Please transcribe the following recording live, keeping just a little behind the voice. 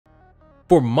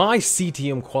For my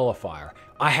CTM qualifier,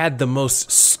 I had the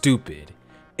most stupid,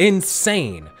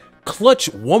 insane,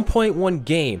 clutch 1.1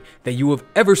 game that you have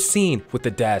ever seen with the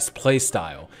DAS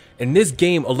playstyle, and this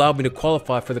game allowed me to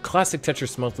qualify for the Classic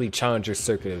Tetris Monthly Challenger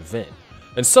Circuit event.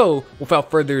 And so,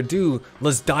 without further ado,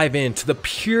 let's dive into the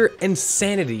pure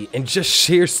insanity and just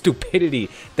sheer stupidity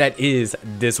that is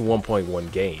this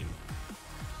 1.1 game.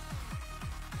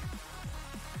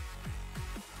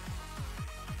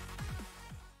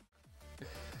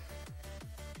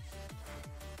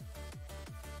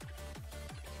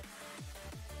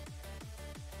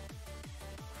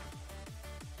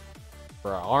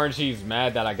 Bro, RNG's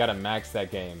mad that I gotta max that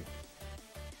game.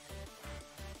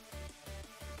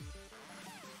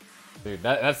 Dude,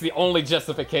 that's the only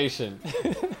justification.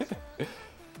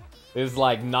 It's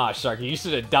like, nah, Sharky, you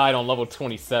should have died on level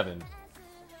 27.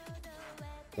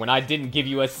 When I didn't give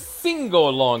you a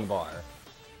single long bar.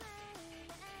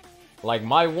 Like,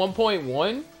 my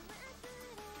 1.1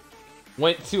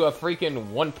 went to a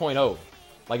freaking 1.0.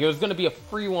 Like, it was gonna be a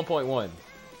free 1.1. And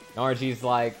RNG's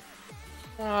like,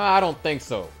 I don't think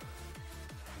so.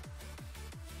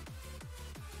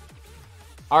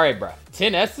 Alright, bruh.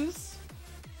 10 S's?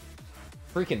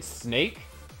 Freaking snake?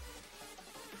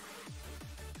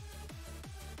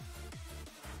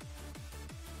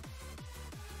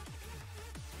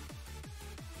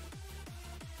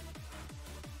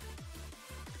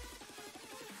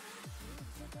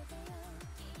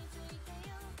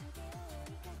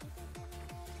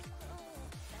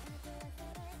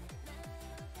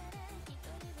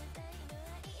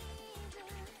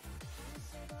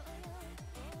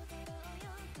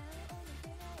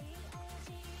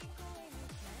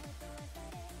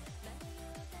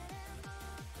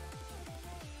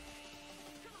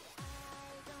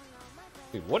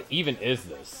 Dude, what even is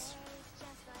this?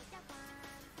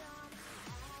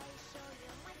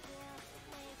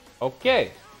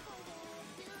 Okay.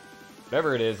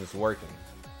 Whatever it is, it's working.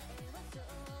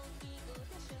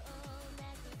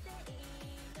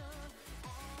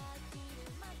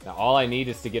 Now all I need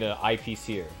is to get an eyepiece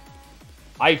here.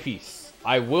 Eyepiece.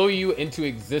 I will you into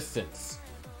existence.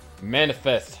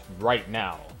 Manifest right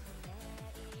now.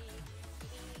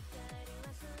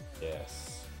 Yes.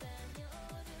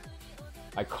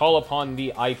 I call upon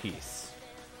the eyepiece.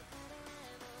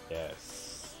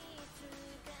 Yes.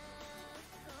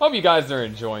 Hope you guys are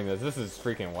enjoying this. This is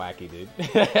freaking wacky, dude.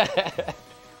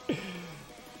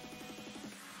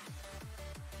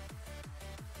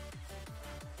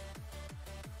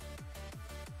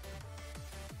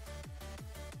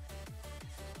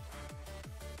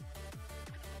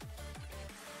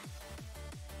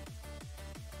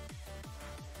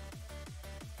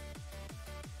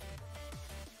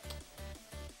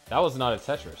 That was not a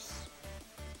Tetris.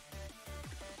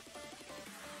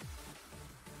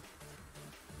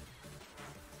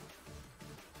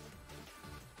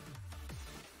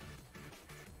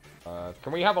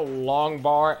 Can we have a long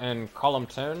bar in column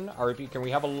 10? I repeat, can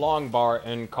we have a long bar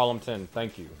in column 10?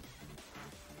 Thank you.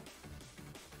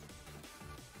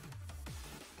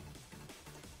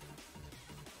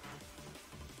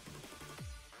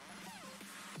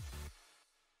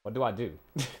 What do I do?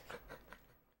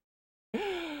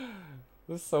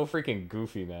 This is so freaking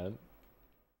goofy, man.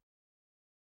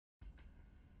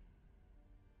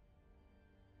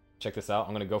 Check this out.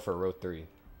 I'm gonna go for row 3.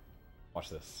 Watch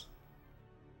this.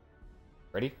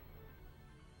 Ready?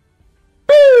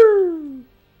 Oh,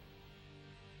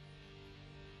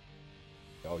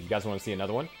 you guys want to see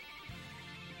another one?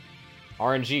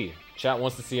 RNG. Chat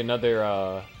wants to see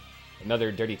another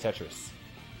another dirty Tetris.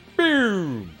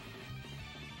 Boom!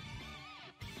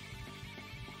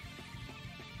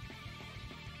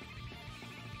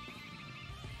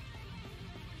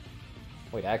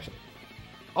 Wait, actually.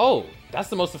 Oh, that's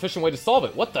the most efficient way to solve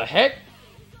it. What the heck?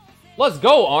 Let's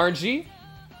go, RNG.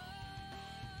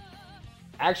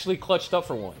 Actually clutched up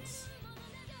for once.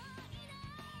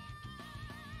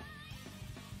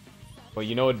 But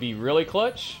you know it'd be really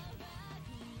clutch?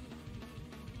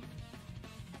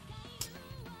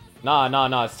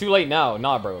 Nah. It's too late now.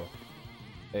 Nah, bro.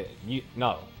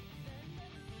 No.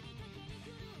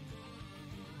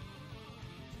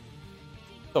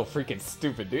 So freaking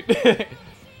stupid, dude.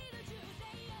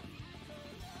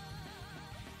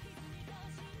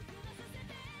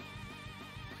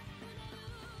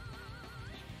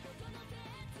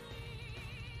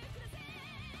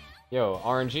 Yo,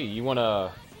 RNG, you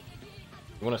wanna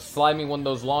slide me one of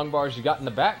those long bars you got in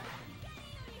the back?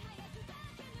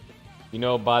 You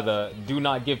know, by the do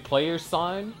not give players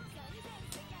sign?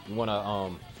 You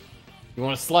wanna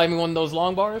slide me one of those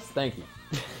long bars? Thank you.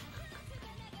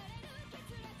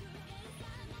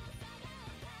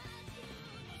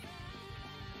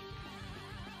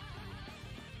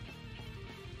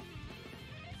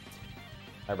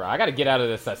 Alright, bro, I gotta get out of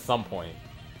this at some point.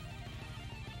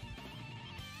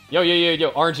 Yo,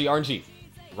 RNG.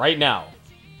 Right now.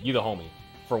 You the homie.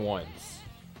 For once.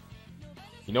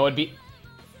 You know what'd be...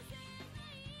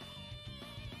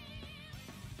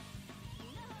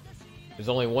 There's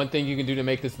only one thing you can do to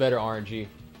make this better, RNG.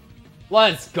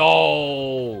 Let's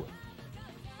go!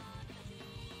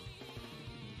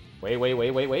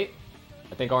 Wait.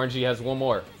 I think RNG has one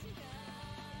more.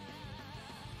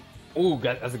 Ooh,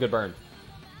 that's a good burn.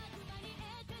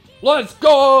 Let's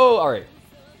go! Alright.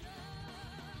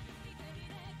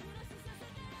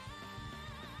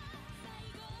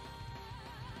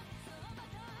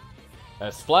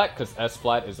 S flat, because S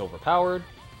flat is overpowered.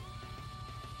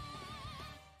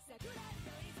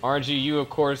 RNG, you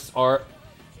of course are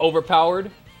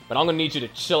overpowered, but I'm gonna need you to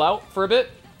chill out for a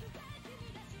bit.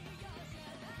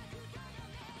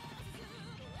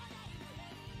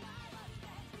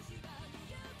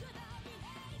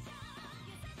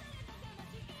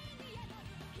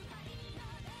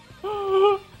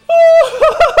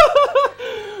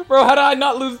 Bro, how did I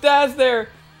not lose Daz there?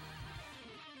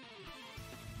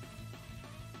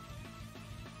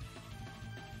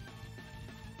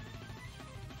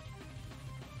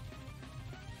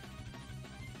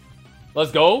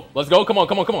 Let's go. Come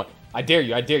on. I dare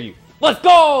you. Let's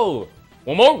go!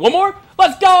 One more.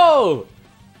 Let's go!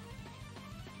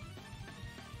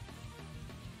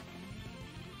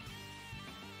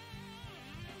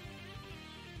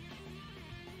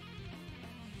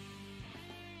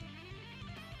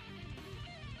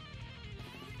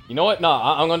 You know what?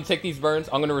 Nah, I'm gonna take these burns.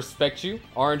 I'm gonna respect you,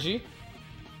 RNG.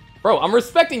 Bro, I'm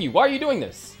respecting you. Why are you doing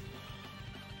this?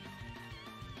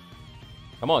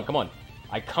 Come on.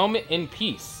 I come in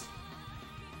peace.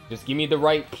 Just give me the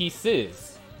right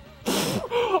pieces.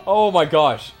 Oh my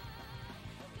gosh.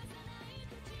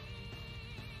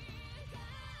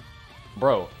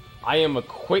 Bro, I am a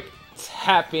quick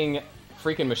tapping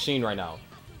freaking machine right now.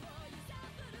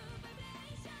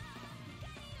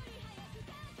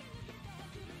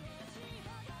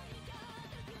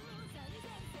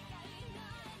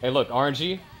 Hey, look,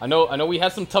 RNG. I know we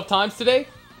had some tough times today.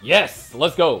 Yes,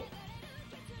 let's go.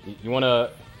 You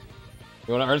wanna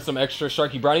earn some extra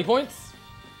Sharky brownie points?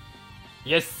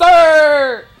 Yes,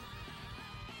 sir.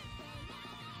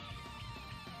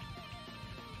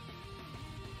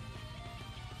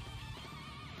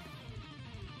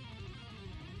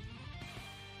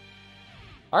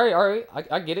 All right.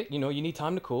 I get it. You know, you need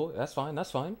time to cool. That's fine.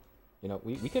 You know,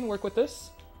 we can work with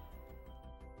this.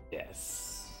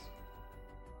 Yes.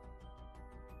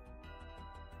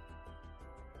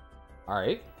 All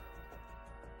right.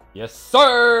 Yes,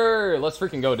 sir! Let's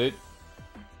freaking go, dude.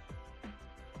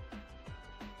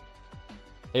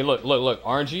 Hey, look.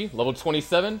 RNG, level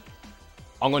 27.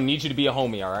 I'm gonna need you to be a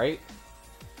homie, alright?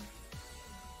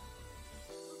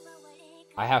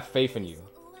 I have faith in you.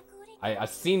 I've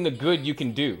seen the good you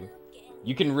can do.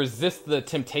 You can resist the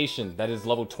temptation that is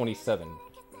level 27.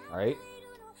 Alright?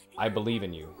 I believe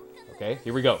in you. Okay,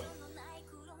 here we go.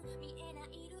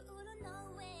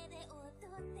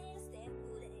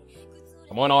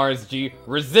 Come on, RSG.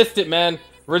 Resist it, man.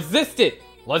 Resist it.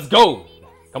 Let's go.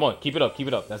 Come on, keep it up.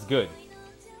 That's good.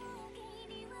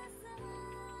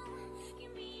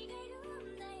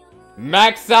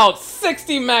 Max out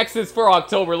 60 maxes for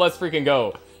October. Let's freaking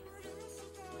go.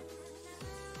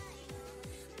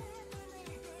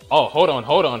 Oh, hold on.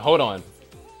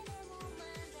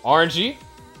 RNG?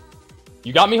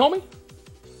 You got me, homie?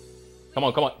 Come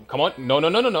on.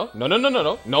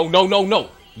 No.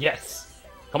 Yes.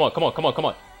 Come on.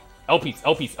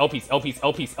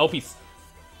 LPs.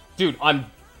 Dude, I'm...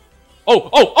 Oh,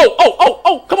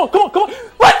 come on.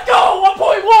 Let's go,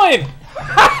 1.1!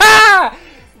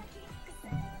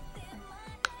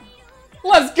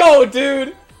 Let's go,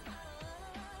 dude.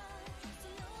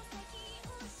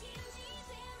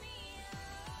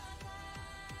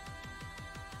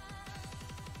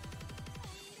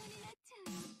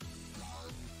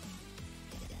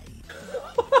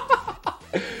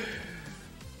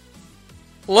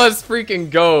 Let's freaking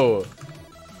go.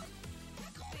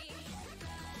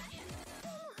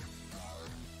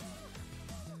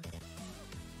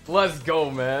 Let's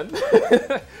go, man.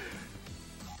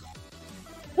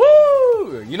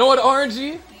 Woo! You know what,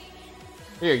 RNG?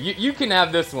 Here, you can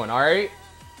have this one, alright?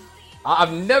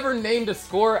 I've never named a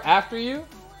score after you.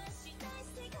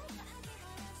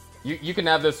 You can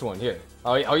have this one, here.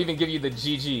 I'll even give you the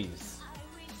GGs.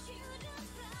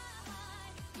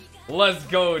 Let's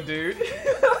go, dude.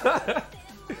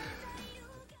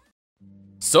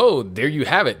 So there you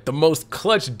have it, the most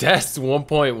clutch deaths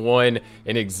 1.1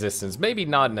 in existence. Maybe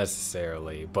not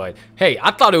necessarily, but hey,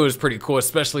 I thought it was pretty cool,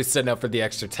 especially setting up for the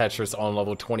extra Tetris on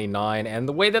level 29, and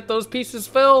the way that those pieces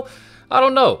fell, I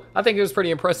don't know. I think it was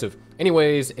pretty impressive.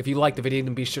 Anyways, if you liked the video,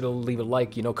 then be sure to leave a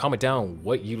like, comment down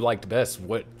what you liked best,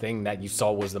 what thing that you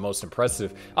saw was the most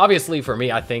impressive. Obviously, for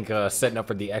me, I think setting up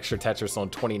for the extra Tetris on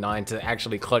 29 to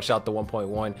actually clutch out the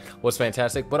 1.1 was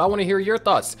fantastic, but I want to hear your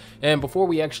thoughts. And before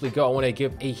we actually go, I want to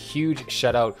give a huge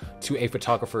shout out to a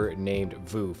photographer named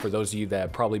Vu. For those of you that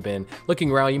have probably been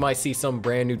looking around, you might see some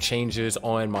brand new changes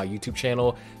on my YouTube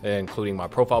channel, including my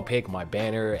profile pic, my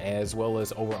banner, as well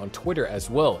as over on Twitter as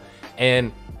well.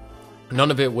 And none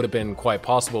of it would have been quite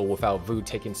possible without Vu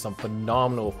taking some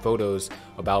phenomenal photos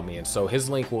about me. And so his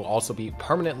link will also be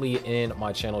permanently in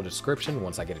my channel description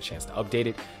once I get a chance to update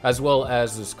it, as well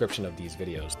as the description of these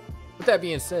videos. With that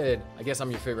being said, I guess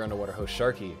I'm your favorite underwater host,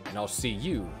 Sharky, and I'll see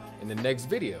you in the next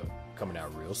video coming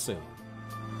out real soon.